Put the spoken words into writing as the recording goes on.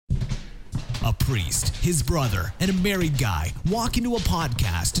A priest, his brother, and a married guy walk into a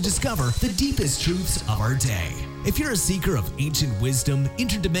podcast to discover the deepest truths of our day. If you're a seeker of ancient wisdom,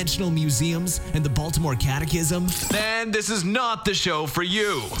 interdimensional museums, and the Baltimore Catechism, then this is not the show for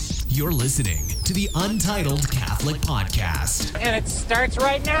you. You're listening to the Untitled Catholic Podcast. And it starts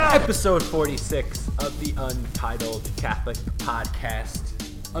right now. Episode 46 of the Untitled Catholic Podcast.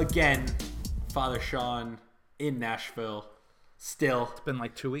 Again, Father Sean in Nashville. Still. It's been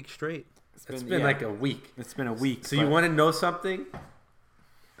like 2 weeks straight. It's been like a week. It's been a week. So you want to know something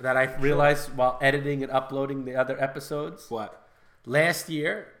that I realized while editing and uploading the other episodes? What? Last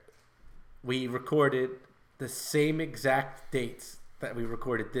year, we recorded the same exact dates that we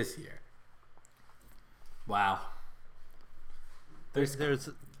recorded this year. Wow. There's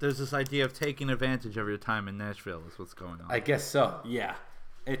this idea of taking advantage of your time in Nashville is what's going on. I guess so. Yeah.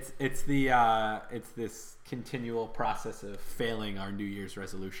 It's this continual process of failing our New Year's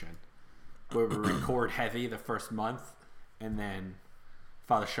resolution, where we record heavy the first month, and then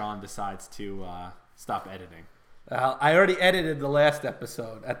Father Sean decides to stop editing. I already edited the last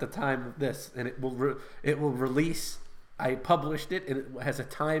episode at the time of this, and it will release. I published it, and it has a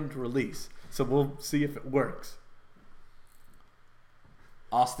timed release, so we'll see if it works.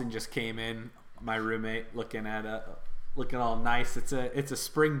 Austin just came in, my roommate, looking all nice. It's a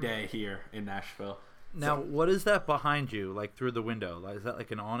spring day here in Nashville. Now, what is that behind you, like through the window? Is that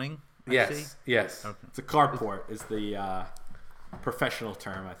like an awning? Yes. Okay. It's a carport is the professional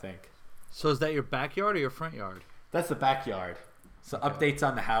term, I think. So is that your backyard or your front yard? That's the backyard. So updates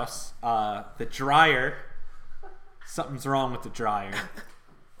on the house. The dryer, something's wrong with the dryer.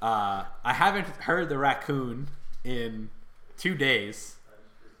 I haven't heard the raccoon in 2 days.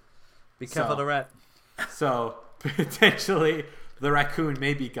 Be careful the rat. So potentially the raccoon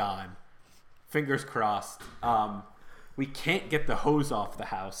may be gone. Fingers crossed. We can't get the hose off the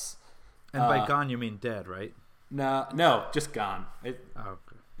house. And by gone, you mean dead, right? No, just gone. Okay.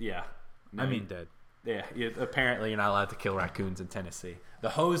 Yeah. No, I mean dead. Yeah, apparently you're not allowed to kill raccoons in Tennessee.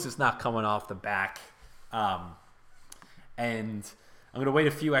 The hose is not coming off the back. And I'm going to wait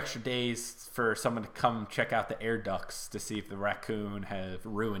a few extra days for someone to come check out the air ducts to see if the raccoon have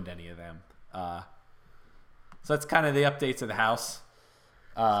ruined any of them. So that's kind of the updates of the house.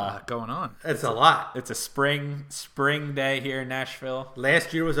 Going on. It's a lot. It's a spring day here in Nashville.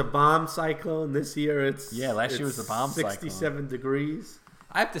 Last year was a bomb cyclone. This year it's last year was a bomb 67 cyclone. degrees.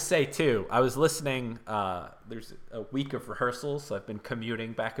 I have to say too, I was listening. There's a week of rehearsals, so I've been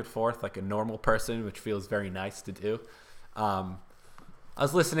commuting back and forth like a normal person, which feels very nice to do. I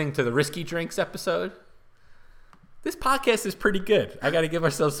was listening to the Risky Drinks episode. This podcast is pretty good. I got to give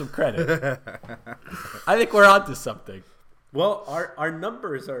ourselves some credit. I think we're onto something. Well, our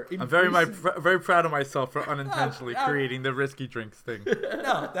numbers are increasing. I'm very proud of myself for unintentionally creating the Risky Drinks thing.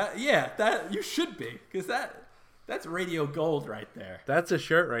 No, that you should be, because that's radio gold right there. That's a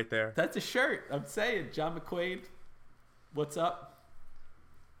shirt right there. That's a shirt. I'm saying, John McQuaid, what's up?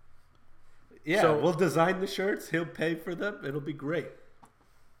 Yeah, so we'll design the shirts. He'll pay for them. It'll be great.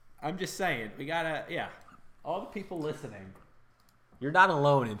 I'm just saying, we gotta, all the people listening, you're not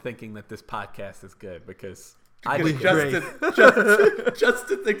alone in thinking that this podcast is good, because I think Justin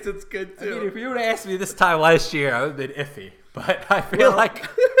thinks it's good too. I mean, if you would have asked me this time last year, I would have been iffy. But I feel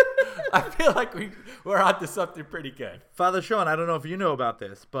like we're onto something pretty good. Father Sean, I don't know if you know about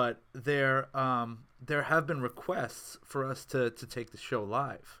this, but there have been requests for us to take the show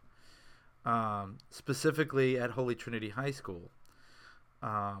live, specifically at Holy Trinity High School.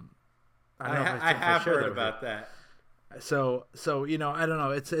 I have heard about that. So I don't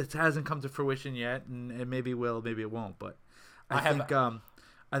know. It hasn't come to fruition yet, and it maybe will, maybe it won't. But I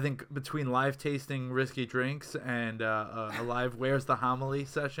think between live tasting Risky Drinks and a live Where's the Homily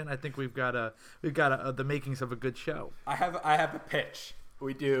session, I think we've got the makings of a good show. I have a pitch.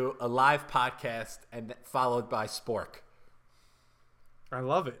 We do a live podcast and followed by Spork. I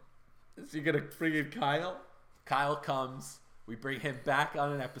love it. So you're gonna bring in Kyle? Kyle comes. We bring him back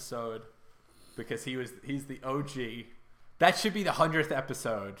on an episode because he's the OG. That should be the 100th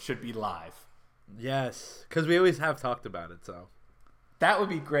episode. Should be live. Yes, because we always have talked about it. So that would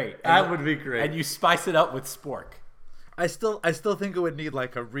be great. That would be great. And you spice it up with Spork. I still think it would need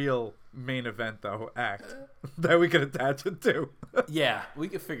like a real main event though act that we could attach it to. Yeah, we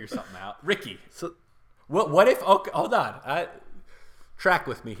could figure something out. Ricky. So what if? Okay, hold on. Track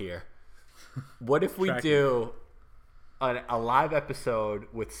with me here. What if we do a live episode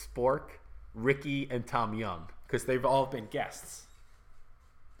with Spork, Ricky, and Tom Young, because they've all been guests.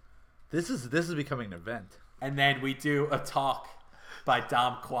 This is becoming an event. And then we do a talk by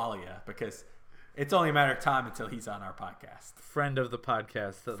Dom Qualia, because It's only a matter of time until he's on our podcast. Friend of the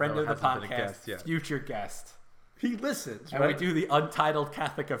podcast. Friend of the podcast. Future guest. He listens, and right? we do the Untitled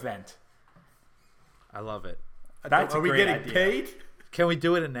Catholic event. I love it. That's Are we getting paid? Can we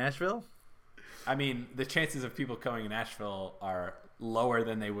do it in Nashville? I mean, the chances of people coming in Nashville are lower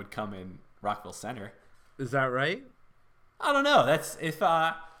than they would come in Rockville Center. Is that right? I don't know. That's if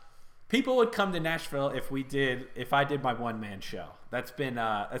people would come to Nashville if I did my one-man show. That's been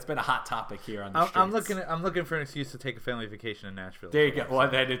a hot topic here on the streets. I'm looking for an excuse to take a family vacation in Nashville. There you go. Well,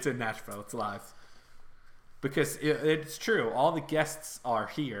 then it's in Nashville. It's live. Because it's true. All the guests are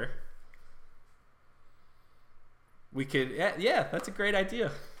here. We could, yeah, that's a great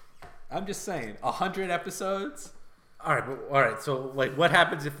idea. I'm just saying, 100 episodes. All right. So, like, what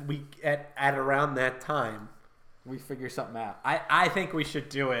happens if we at around that time we figure something out? I think we should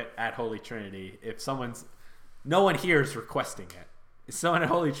do it at Holy Trinity. If no one here is requesting it. If someone at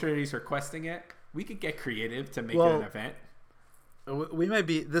Holy Trinity is requesting it, we could get creative to make it an event.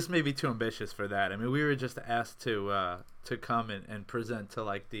 This may be too ambitious for that. I mean, we were just asked to come and present to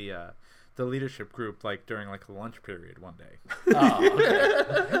like the leadership group like during like a lunch period one day.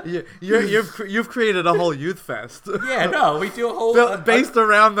 Oh, okay. You've created a whole youth fest. Yeah, no, we do a whole based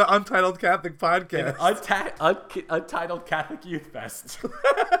around the Untitled Catholic podcast. Untitled Catholic Youth Fest.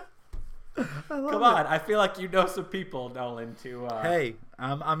 Come on, I feel like you know some people, Nolan. Hey,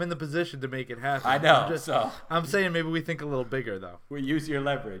 I'm in the position to make it happen. I know. I'm saying maybe we think a little bigger though. We use your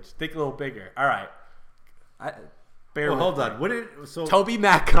leverage. Think a little bigger. All right. Hold on. Toby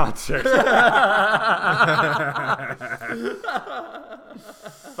Mac concert.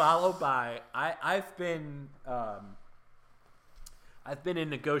 Followed by I've been in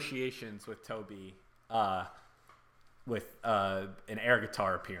negotiations with Toby with an air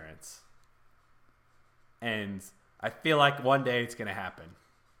guitar appearance. And I feel like one day it's going to happen.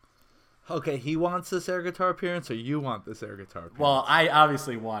 Okay, he wants this air guitar appearance, or you want this air guitar appearance? Well, I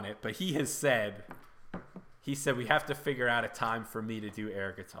obviously want it, but he said we have to figure out a time for me to do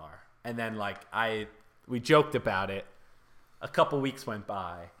air guitar. And then we joked about it. A couple weeks went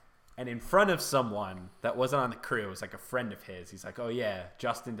by, and in front of someone that wasn't on the crew, it was like a friend of his. He's like, "Oh yeah,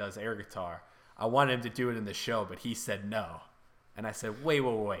 Justin does air guitar. I wanted him to do it in the show, but he said no." And I said, wait.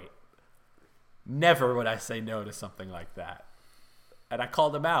 Never would I say no to something like that. And I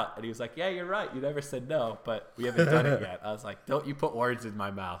called him out, and he was like, "Yeah, you're right. You never said no, but we haven't done it yet." I was like, "Don't you put words in my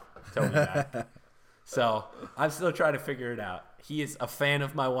mouth. Tell me that." So I'm still trying to figure it out. He is a fan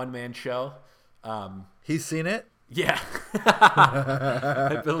of my one-man show. He's seen it? Yeah.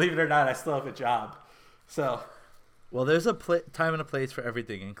 Believe it or not, I still have a job. So, well, there's a time and a place for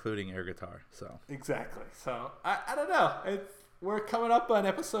everything, including air guitar. So exactly. So I don't know. We're coming up on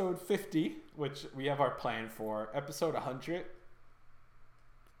episode 50, which we have our plan for. Episode 100.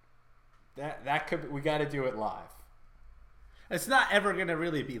 That could, we got to do it live. It's not ever going to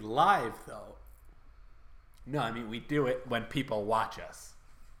really be live, though. No, I mean, we do it when people watch us.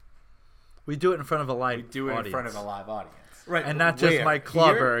 We do it in front of a live audience. We do it in front of a live audience. Right. And not just Mike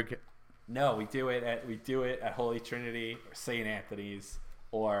Clawberg. No, we do it at Holy Trinity or St. Anthony's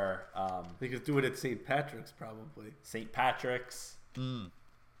or they could do it at St. Patrick's probably. St. Patrick's. I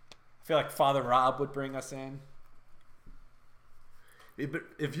feel like Father Rob would bring us in. But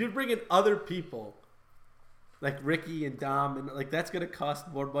if you're bringing other people, like Ricky and Dom, and like that's going to cost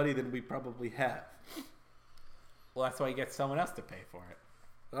more money than we probably have. Well, that's why you get someone else to pay for it.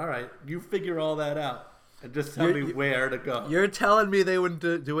 All right, you figure all that out. And just tell me where to go. You're telling me they wouldn't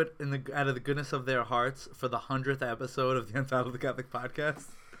do it out of the goodness of their hearts for the 100th episode of the Untitled Catholic Podcast?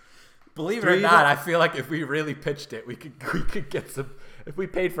 Believe it or not, I feel like if we really pitched it, we could get some. If we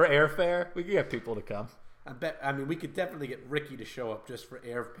paid for airfare, we could get people to come. I mean, we could definitely get Ricky to show up just for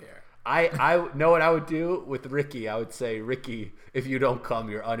airfare. I know what I would do with Ricky. I would say, "Ricky, if you don't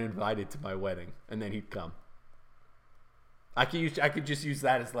come, you're uninvited to my wedding," and then he'd come. I could just use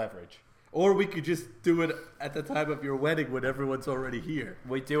that as leverage. Or we could just do it at the time of your wedding when everyone's already here.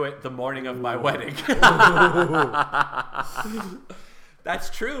 We do it the morning of my wedding. That's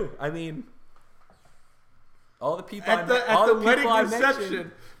true. I mean, all the people at the wedding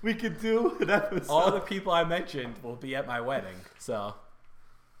reception, we could do an episode. All the people I mentioned will be at my wedding. So,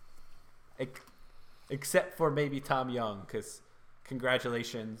 except for maybe Tom Young, because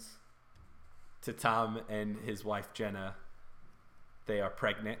congratulations to Tom and his wife Jenna. They are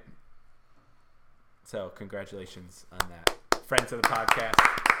pregnant. So congratulations on that. Friends of the podcast.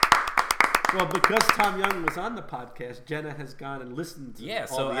 Well, because Tom Young was on the podcast, Jenna has gone and listened to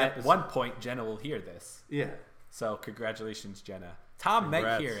all the episodes. At one point, Jenna will hear this. Yeah. So congratulations, Jenna. Tom may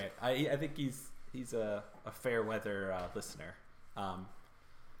hear it. I think he's a fair weather listener.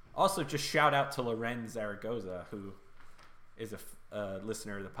 Also, just shout out to Lorenz Zaragoza, who is a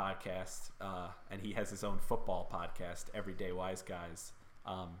listener of the podcast, and he has his own football podcast, Everyday Wise Guys.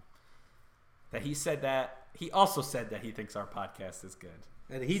 That he also said that he thinks our podcast is good,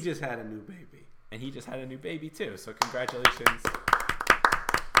 and he just had a new baby. And he just had a new baby too. So congratulations.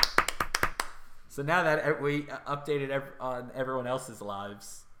 So now that we updated on everyone else's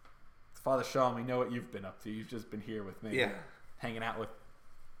lives, Father Sean, we know what you've been up to. You've just been here with me, hanging out with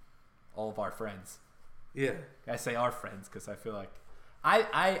all of our friends. Yeah, I say our friends because I feel like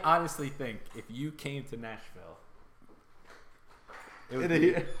I honestly think if you came to Nashville, it would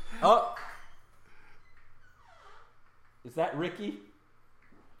be. Oh, is that Ricky?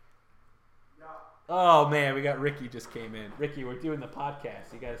 No. Oh man, we got Ricky just came in. Ricky, we're doing the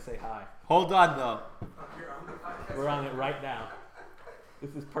podcast. You got to say hi. Hold on though. You're on the podcast. We're on it right now.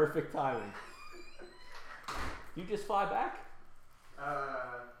 This is perfect timing. You just fly back?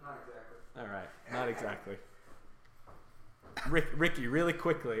 Not exactly. All right, not exactly. Ricky, really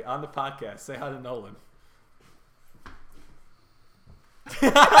quickly on the podcast, say hi to Nolan.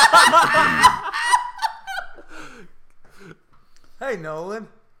 Hey, Nolan.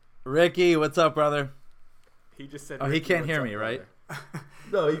 Ricky, what's up, brother? He just said. Oh, he Ricky, can't what's hear up, me, right? brother?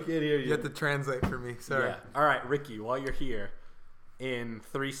 No, he can't hear you. You have to translate for me. Sorry. Yeah. All right, Ricky, while you're here, in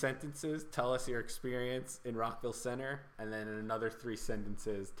 3 sentences, tell us your experience in Rockville Center, and then in another 3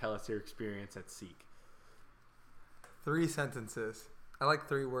 sentences, tell us your experience at Seek. 3 sentences. I like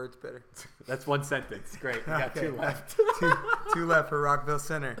 3 words better. That's 1 sentence. Great. We got Okay. 2 left. two left for Rockville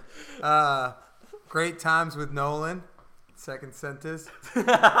Center. Great times with Nolan. 2nd sentence.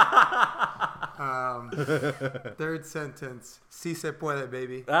 3rd sentence. Si se puede,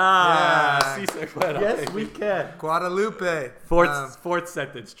 baby. Ah, Yeah. sí se puede. Yes, we can. Guadalupe. 4th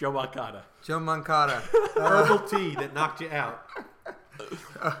sentence, Joe Moncada. Joe Moncada. Herbal tea that knocked you out.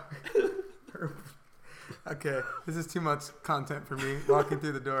 Okay, this is too much content for me walking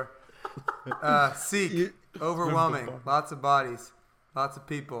through the door. Seek. Overwhelming. Lots of bodies. Lots of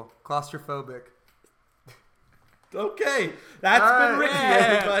people. Claustrophobic. Okay, that's All been right. Ricky,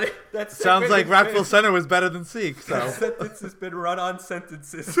 Yeah. everybody. That Sounds like segment has Rockville Center was better than Seek. been- So that sentence has been run on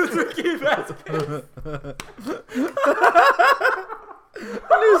sentences with Ricky Vasquez.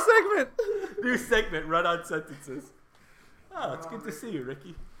 new segment. New segment, run on sentences. Oh, it's good to see you,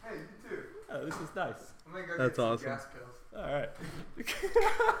 Ricky. Hey, you too. Oh, this is nice. I'm gonna go That's get some awesome. gas pills. All right.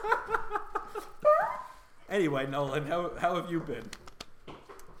 Anyway, Nolan, how have you been?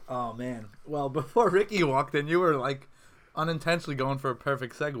 Oh man. Well, before Ricky walked in, you were like unintentionally going for a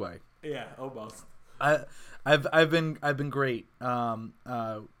perfect segue. Yeah, almost. I've been great. I mean,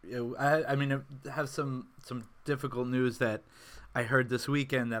 I have some difficult news that I heard this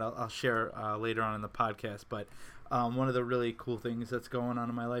weekend that I'll share later on in the podcast. But one of the really cool things that's going on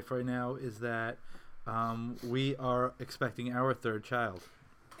in my life right now is that we are expecting our 3rd child.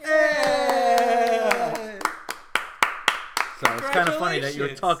 Yeah. So it's kind of funny that you were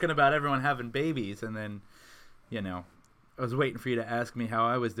Congratulations. talking about everyone having babies, and then, I was waiting for you to ask me how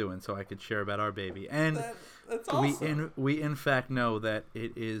I was doing so I could share about our baby. And That's awesome. we in fact know that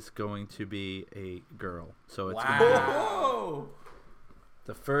it is going to be a girl. So it's Wow. gonna be Whoa.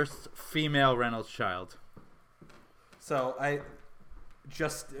 the first female Reynolds child. So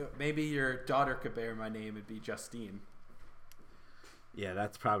maybe your daughter could bear my name and be Justine. Yeah,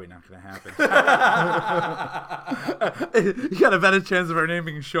 that's probably not going to happen. You got a better chance of her name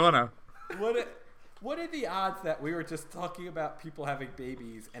being Shauna. What are the odds that we were just talking about people having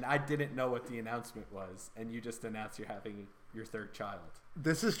babies and I didn't know what the announcement was and you just announced you're having your 3rd child?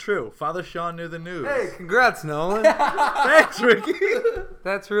 This is true. Father Sean knew the news. Hey, congrats, Nolan. Thanks, Ricky.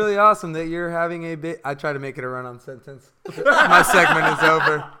 That's really awesome that you're having a bit. I try to make it a run-on sentence. My segment is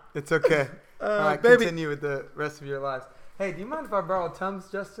over. It's okay. All right, baby. continue with the rest of your lives. Hey, do you mind if I borrow Tums,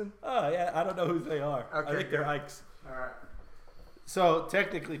 Justin? Oh, yeah. I don't know who they are. Okay, I think they're good. Ike's. All right. So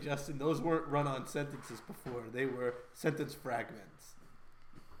technically, Justin, those weren't run-on sentences before. They were sentence fragments.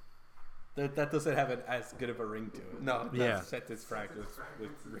 That doesn't have as good of a ring to it. No, Yeah. Sentence fragments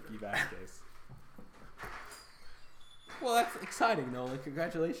with Ricky Vasquez. Well, that's exciting, Nolan.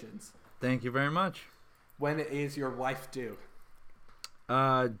 Congratulations. Thank you very much. When is your wife due?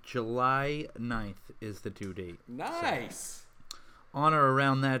 July 9th is the due date. Nice. On or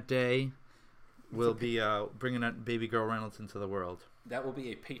around that day, we'll be bringing that baby girl Reynolds into the world. That will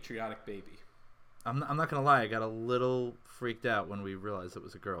be a patriotic baby. I'm not going to lie. I got a little freaked out when we realized it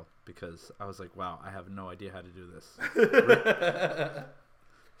was a girl because I was like, wow, I have no idea how to do this.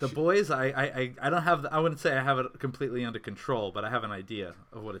 The boys, I don't have, I wouldn't say I have it completely under control, but I have an idea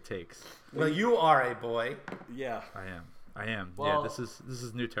of what it takes. Well, you are a boy. Yeah. I am. I am. Well, yeah, this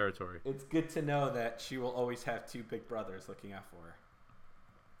is new territory. It's good to know that she will always have two big brothers looking out for her.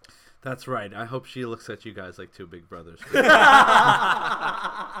 That's right. I hope she looks at you guys like two big brothers.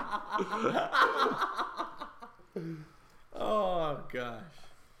 Oh gosh.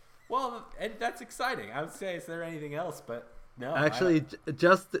 Well, and that's exciting. I would say, is there anything else? But no. Actually,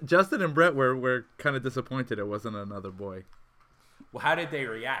 Justin and Brett were kind of disappointed it wasn't another boy. Well, how did they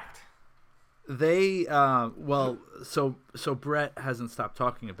react? They so Brett hasn't stopped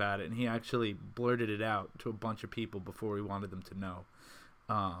talking about it, and he actually blurted it out to a bunch of people before we wanted them to know.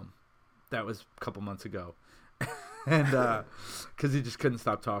 That was a couple months ago, and because he just couldn't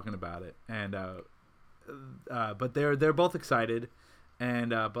stop talking about it, and but they're both excited,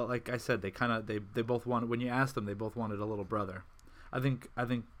 and but like I said, they both wanted, when you asked them, they both wanted a little brother. I think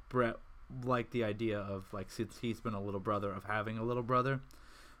Brett liked the idea of, like, since he's been a little brother, of having a little brother.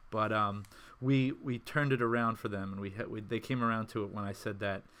 But we turned it around for them, and they came around to it when I said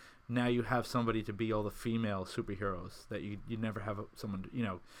that now you have somebody to be all the female superheroes that you never have someone,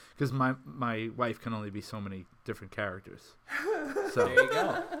 because my wife can only be so many different characters. So There you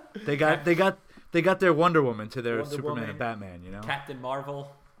go. they got their Wonder Woman to their Wonder Superman Woman, and Batman, Captain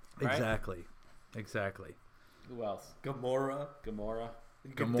Marvel. Right? Exactly. Who else? Gamora.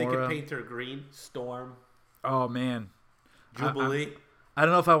 They can Gamora. paint her green. Storm. Oh man, Jubilee. I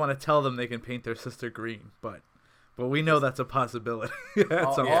don't know if I want to tell them they can paint their sister green, but we know that's a possibility.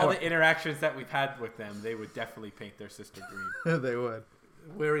 All the interactions that we've had with them, they would definitely paint their sister green. They would.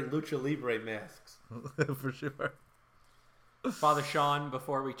 Wearing lucha libre masks. For sure. Father Sean,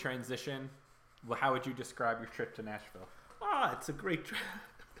 before we transition, how would you describe your trip to Nashville? It's a great trip.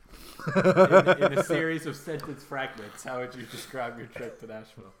 In a series of sentence fragments, how would you describe your trip to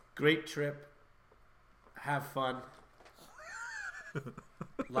Nashville? Great trip. Have fun.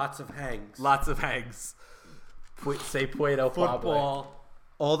 Lots of hangs. Lots of hangs. Say Puerto Pablo. Football.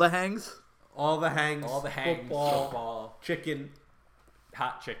 All the hangs? All the hangs. Football. Chicken.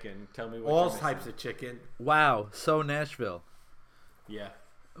 Hot chicken. Tell me what All you're types of chicken. Wow, so Nashville. Yeah.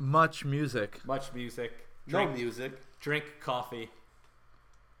 Much music. Much music. No music. Drink coffee.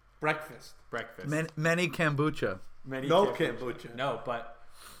 Breakfast. Many kombucha. No kombucha. No, but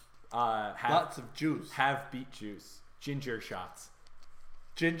lots of juice. Have beet juice. Ginger shots.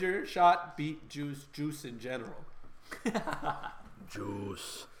 Ginger shot, beet juice, juice in general.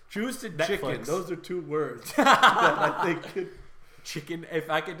 Juice. Juice and Netflix. chicken. Those are two words that I think could... Chicken. If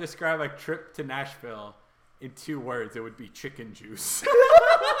I could describe a trip to Nashville in 2 words, it would be chicken juice.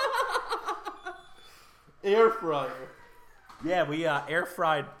 Air fryer. Yeah, we air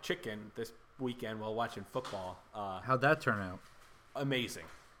fried chicken this weekend while watching football. How'd that turn out? Amazing.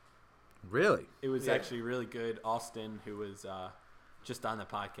 Really? It was actually really good. Austin, who was just on the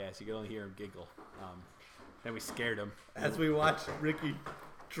podcast, you could only hear him giggle. And we scared him. As we watched Ricky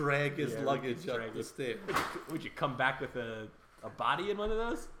drag his luggage up the stairs. Would you come back with a body in one of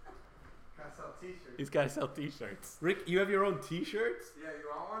those? Gotta sell t-shirts. He's got to sell T-shirts. Rick, you have your own T-shirts? Yeah, you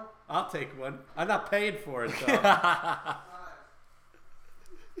want one? I'll take one. I'm not paying for it, though.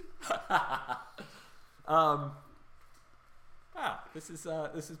 This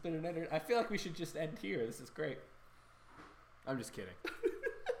has been an I feel like we should just end here. This is great. I'm just kidding.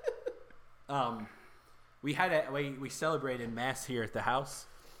 We celebrated Mass here at the house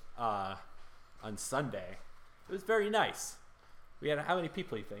on Sunday. It was very nice. We had how many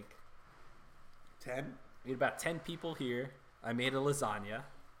people, you think? 10? We had about 10 people here. I made a lasagna.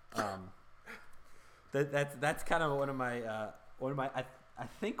 That's kind of one of my I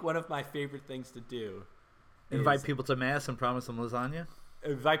think one of my favorite things to do. Invite people to Mass and promise them lasagna?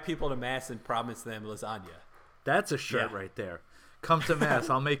 Invite people to Mass and promise them lasagna. That's a shirt right there. Come to Mass,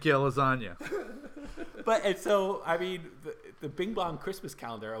 I'll make you a lasagna. But and so I mean, the Bing Bong Christmas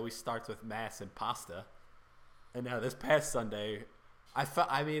calendar always starts with Mass and pasta. And now this past Sunday, I felt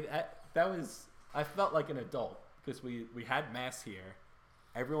like an adult because we had Mass here.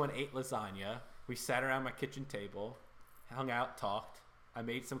 Everyone ate lasagna. We sat around my kitchen table, hung out, talked. I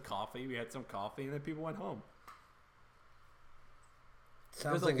made some coffee. We had some coffee, and then people went home.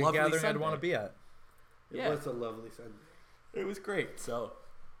 Sounds a like a lovely gathering I'd Sunday. want to be at. Yeah. It was a lovely Sunday. It was great. So,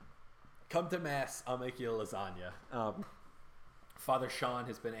 come to Mass. I'll make you a lasagna. Father Sean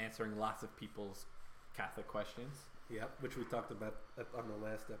has been answering lots of people's Catholic questions. Yep, which we talked about on the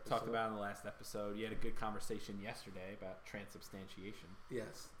last episode. You had a good conversation yesterday about transubstantiation.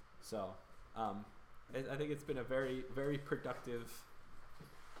 Yes. So, I think it's been a very, very productive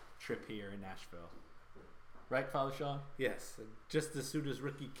trip here in Nashville. Right, Father Sean? Yes. And just as soon as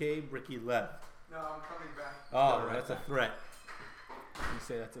Ricky came, Ricky left. No, I'm coming back. Oh, that's a threat. You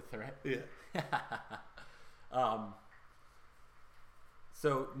say that's a threat? Yeah.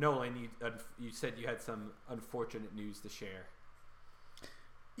 So Nolan, you said you had some unfortunate news to share.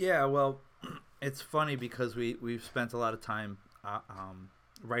 Yeah, well, it's funny because we've spent a lot of time,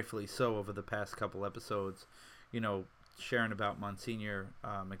 rightfully so, over the past couple episodes, sharing about Monsignor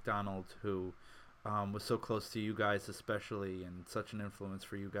McDonald, who was so close to you guys especially, and such an influence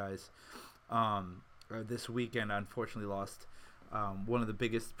for you guys. This weekend, I unfortunately lost one of the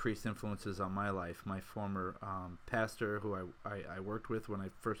biggest priest influences on my life, my former pastor, who I worked with when I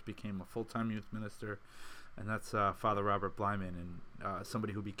first became a full-time youth minister, and that's Father Robert Blyman, and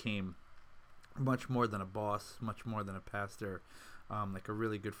somebody who became much more than a boss, much more than a pastor, like a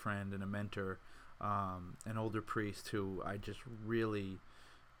really good friend and a mentor, an older priest who I just really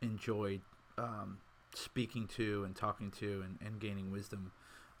enjoyed speaking to and talking to and gaining wisdom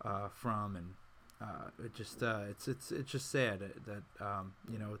from, and it's just sad that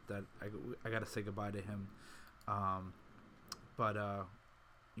that I got to say goodbye to him, but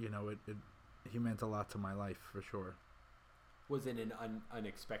he meant a lot to my life for sure. Was it an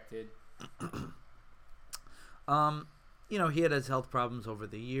unexpected? He had his health problems over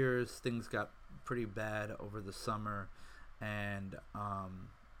the years. Things got pretty bad over the summer, and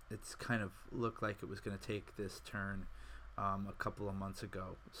it's kind of looked like it was going to take this turn a couple of months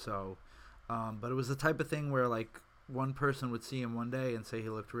ago. So, but it was the type of thing where like one person would see him one day and say he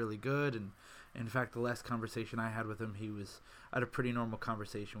looked really good, and in fact, the last conversation I had with him, I had a pretty normal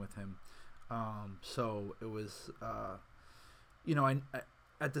conversation with him. So it was, I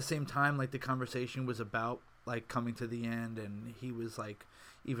at the same time, like the conversation was about like coming to the end, and he was like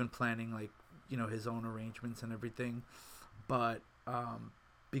even planning like his own arrangements and everything, but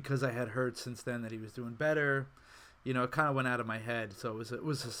because I had heard since then that he was doing better, it kind of went out of my head. So it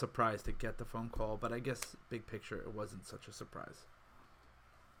was a surprise to get the phone call, but I guess big picture it wasn't such a surprise.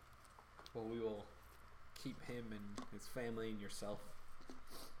 Well, we will keep him and his family and yourself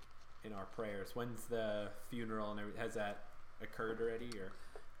in our prayers. When's the funeral and everything? Has that occurred already, or?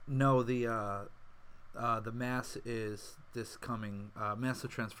 No, the mass is this coming. Mass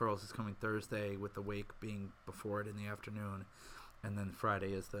of Transferals is coming Thursday, with the wake being before it in the afternoon, and then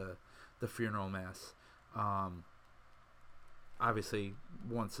Friday is the funeral mass. Obviously,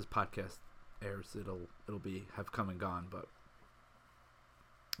 once this podcast airs, it'll have come and gone. But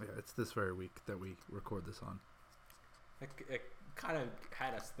yeah, it's this very week that we record this on. It kind of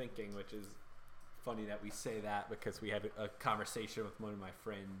had us thinking, which is funny that we say that, because we had a conversation with one of my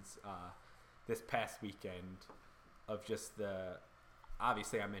friends this past weekend of just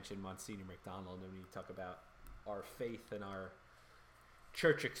obviously I mentioned Monsignor McDonald, and when you talk about our faith and our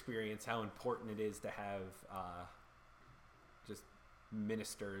church experience, how important it is to have just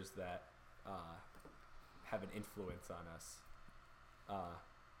ministers that have an influence on us.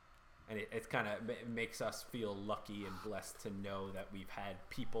 And it's kind of makes us feel lucky and blessed to know that we've had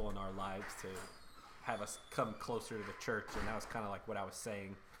people in our lives to have us come closer to the church. And that was kind of like what I was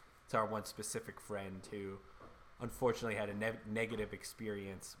saying to our one specific friend who unfortunately had a negative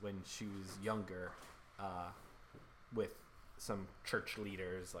experience when she was younger with some church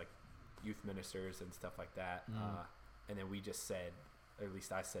leaders, like youth ministers and stuff like that. And then we just said, or at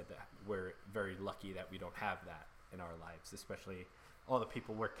least I said, that we're very lucky that we don't have that in our lives, especially all the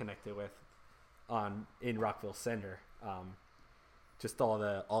people we're connected with in Rockville Center. Just all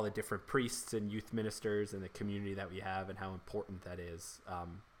the different priests and youth ministers and the community that we have, and how important that is.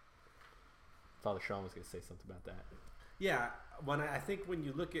 Father Sean was going to say something about that. Yeah, I think when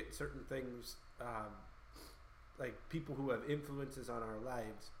you look at certain things, like people who have influences on our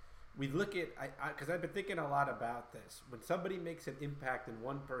lives, we look at, because I've been thinking a lot about this. When somebody makes an impact in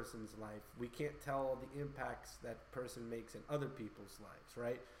one person's life, we can't tell the impacts that person makes in other people's lives,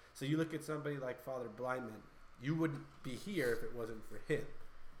 right? So you look at somebody like Father Blyman, you wouldn't be here if it wasn't for him.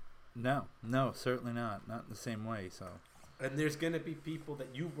 No, certainly not. Not in the same way, so. And there's going to be people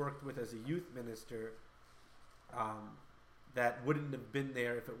that you worked with as a youth minister that wouldn't have been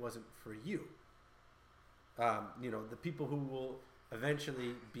there if it wasn't for you. The people who will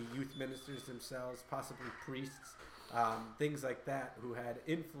eventually be youth ministers themselves, possibly priests, things like that, who had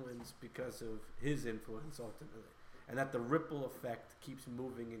influence because of his influence ultimately. And that the ripple effect keeps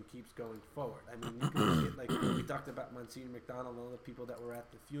moving and keeps going forward. I mean, you can look at, like we talked about Monsignor McDonald and all the people that were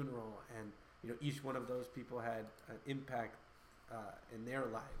at the funeral, and each one of those people had an impact in their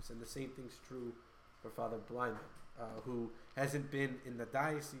lives. And the same thing's true for Father Blyman, who hasn't been in the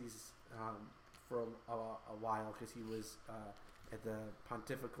diocese for a while, because he was at the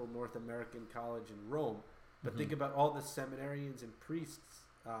Pontifical North American College in Rome. But think about all the seminarians and priests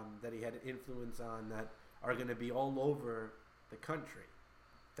that he had an influence on that are going to be all over the country.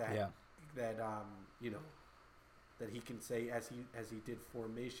 That that he can say as he did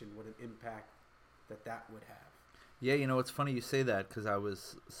formation, what an impact that would have. Yeah, it's funny you say that, because I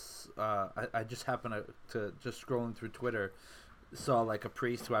was I just happened to just scrolling through Twitter, saw like a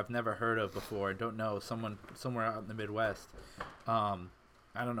priest who I've never heard of before, don't know, someone somewhere out in the Midwest.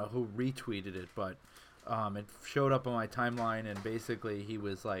 I don't know who retweeted it, but it showed up on my timeline, and basically he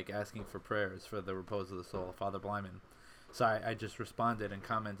was like asking for prayers for the repose of the soul of Father Blyman. So I just responded and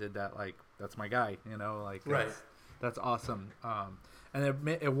commented that, like, that's my guy, like that's awesome. And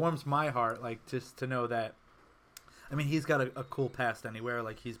it warms my heart, like, just to know that. I mean, he's got a cool past anywhere.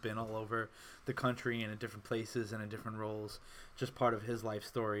 Like, he's been all over the country and in different places and in different roles. Just part of his life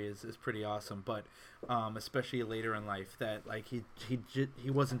story is pretty awesome. But especially later in life, that like he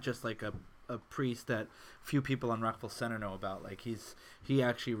wasn't just like a priest that few people on Rockville Center know about. Like, he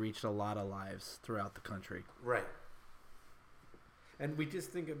actually reached a lot of lives throughout the country. Right. And we just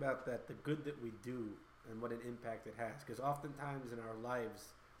think about that, the good that we do and what an impact it has. Because oftentimes in our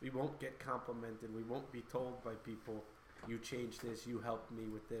lives, we won't get complimented. We won't be told by people, you changed this, you helped me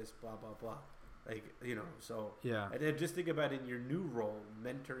with this, blah, blah, blah. Like, so. Yeah. And then just think about in your new role,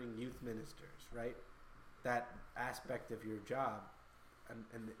 mentoring youth ministers, right? That aspect of your job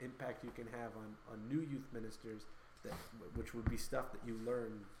and the impact you can have on new youth ministers, which would be stuff that you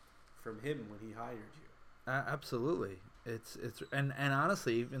learned from him when he hired you. Absolutely. It's and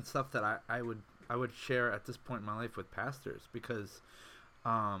honestly, even stuff that I would share at this point in my life with pastors, because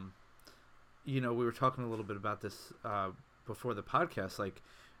we were talking a little bit about this before the podcast. Like,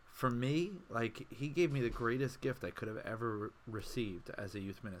 for me, like, he gave me the greatest gift I could have ever received as a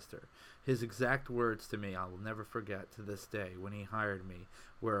youth minister. His exact words to me, I will never forget to this day, when he hired me,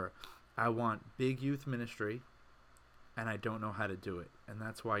 were, "I want big youth ministry, and I don't know how to do it, and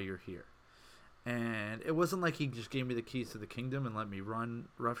that's why you're here." And it wasn't like he just gave me the keys to the kingdom and let me run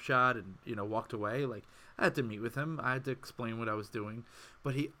roughshod and, walked away. Like, I had to meet with him. I had to explain what I was doing.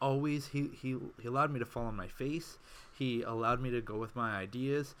 But he always, he allowed me to fall on my face. He allowed me to go with my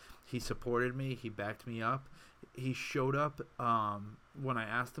ideas. He supported me. He backed me up. He showed up when I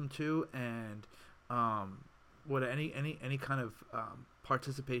asked him to. And any kind of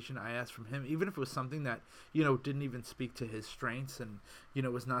participation I asked from him, even if it was something that didn't even speak to his strengths and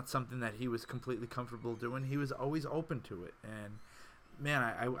was not something that he was completely comfortable doing, he was always open to it. And man,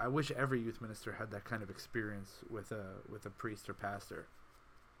 I wish every youth minister had that kind of experience with a priest or pastor.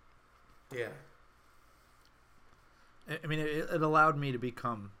 Yeah. I mean, it allowed me to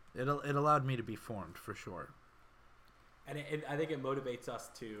become, it allowed me to be formed, for sure. And I think it motivates us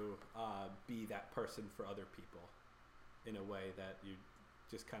to be that person for other people in a way that you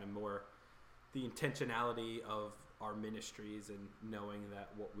just kind of more the intentionality of our ministries and knowing that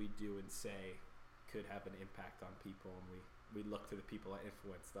what we do and say could have an impact on people, and we look to the people that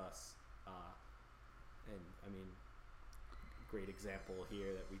influenced us. And I mean, great example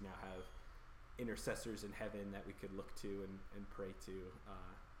here that we now have intercessors in heaven that we could look to and pray to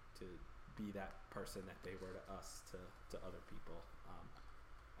be that person that they were to us, to other people.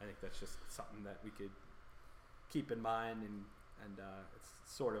 I think that's just something that we could keep in mind, and it's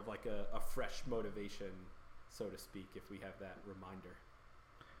sort of like a fresh motivation, so to speak, if we have that reminder.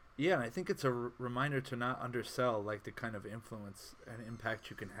 Yeah, and I think it's a reminder to not undersell like the kind of influence and impact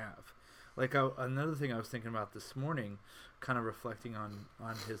you can have. Like, another thing I was thinking about this morning, kind of reflecting on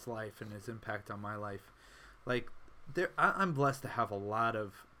his life and his impact on my life. Like, I'm blessed to have a lot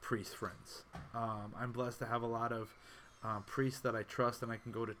of priest friends. I'm blessed to have a lot of priests that I trust and I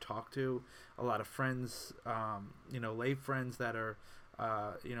can go to talk to. A lot of friends, lay friends that are,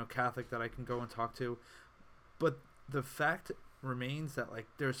 Catholic that I can go and talk to. But the fact remains that, like,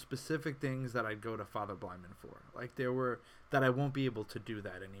 there's specific things that I'd go to Father Blyman for. Like, that I won't be able to do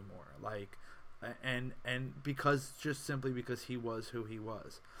that anymore. Like, and simply because he was who he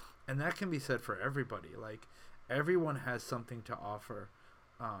was. And that can be said for everybody. Like, everyone has something to offer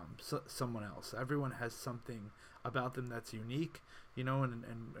someone else. Everyone has something about them that's unique,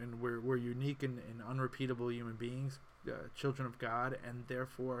 and we're unique and unrepeatable human beings, children of God, and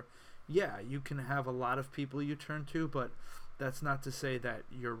therefore, yeah, you can have a lot of people you turn to, but that's not to say that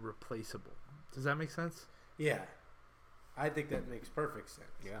you're replaceable. Does that make sense? Yeah, I think that makes perfect sense.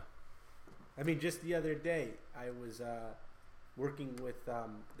 Yeah. I mean, just the other day, I was working with,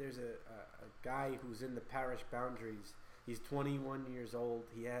 there's a guy who's in the parish boundaries. He's 21 years old.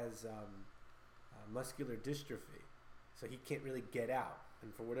 He has muscular dystrophy, so he can't really get out.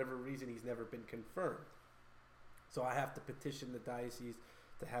 And for whatever reason, he's never been confirmed. So I have to petition the diocese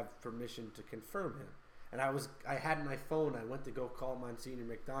to have permission to confirm him. And I had my phone. I went to go call Monsignor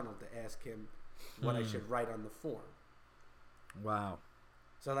McDonald to ask him what I should write on the form. Wow.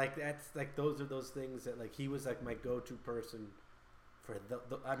 So like that's like those are those things that like he was like my go-to person for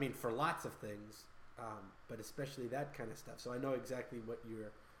for lots of things, but especially that kind of stuff. So I know exactly what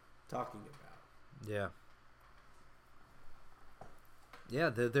you're talking about. Yeah. Yeah,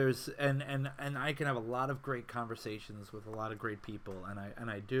 there's and I can have a lot of great conversations with a lot of great people,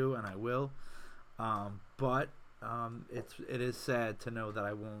 and I do and I will, but it is sad to know that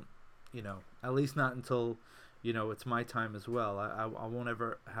I won't, at least not until, it's my time as well. I won't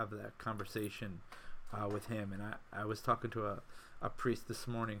ever have that conversation with him. And I was talking to a priest this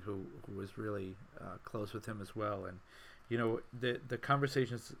morning who was really close with him as well, and the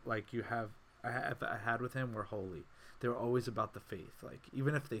conversations like I had with him were holy. They were always about the faith. Like,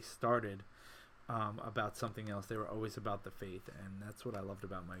 even if they started about something else, they were always about the faith. And that's what I loved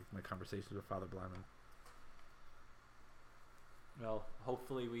about my conversations with Father Bleiman. Well,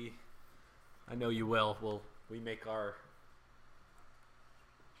 hopefully I know you will. We make our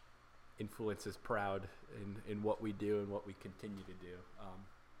influences proud in what we do and what we continue to do.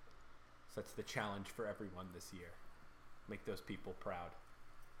 So that's the challenge for everyone this year. Make those people proud.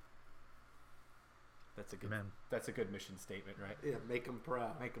 That's a good mission statement, right? Yeah, make them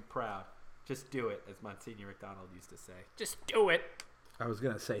proud. Make them proud. Just do it, as Monsignor McDonald used to say. Just do it. I was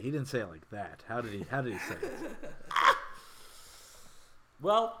gonna say he didn't say it like that. How did he say it?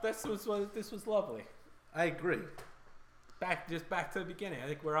 Well, this was lovely. I agree. Back to the beginning. I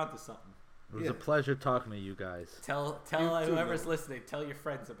think we're onto something. It was a pleasure talking to you guys. Tell whoever's listening. Tell your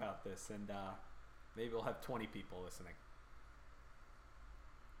friends about this, and maybe we'll have 20 people listening.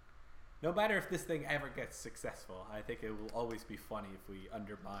 No matter if this thing ever gets successful, I think it will always be funny if we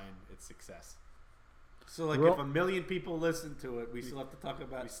undermine its success. So, like, if 1 million people listen to it, we still have to talk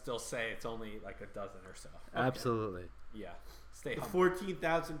about. We still say it's only like a dozen or so. Okay. Absolutely. Yeah. Stay the humble.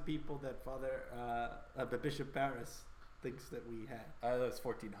 14,000 people that Bishop Barris thinks that we had. That's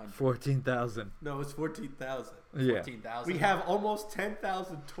 1,400. 14,000. No, it's 14,000. Yeah. 14,000. We have almost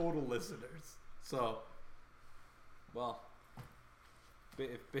 10,000 total listeners. So, well,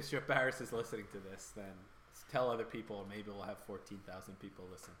 if Bishop Barris is listening to this, then tell other people, and maybe we'll have 14,000 people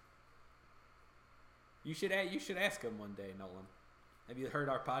listen. You should ask him one day, Nolan. Have you heard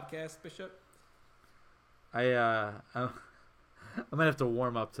our podcast, Bishop? I'm gonna have to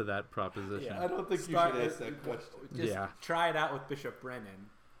warm up to that proposition. Yeah, I don't think you should ask that question. Just try it out with Bishop Brennan.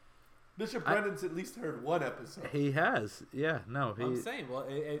 Bishop Brennan's at least heard one episode. He has. Yeah, no. I'm saying, well,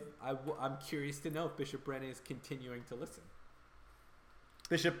 I'm curious to know if Bishop Brennan is continuing to listen.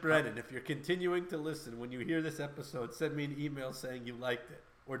 Bishop Brennan, if you're continuing to listen, when you hear this episode, send me an email saying you liked it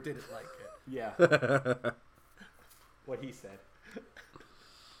or didn't like it. Yeah. What he said.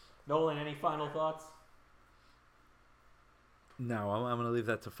 Nolan, any final thoughts? No, I'm going to leave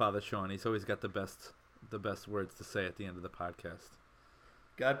that to Father Sean. He's always got the best words to say at the end of the podcast.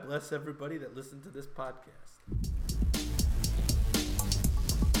 God bless everybody that listened to this podcast.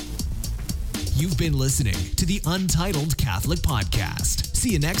 You've been listening to the Untitled Catholic Podcast.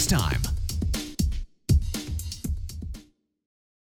 See you next time.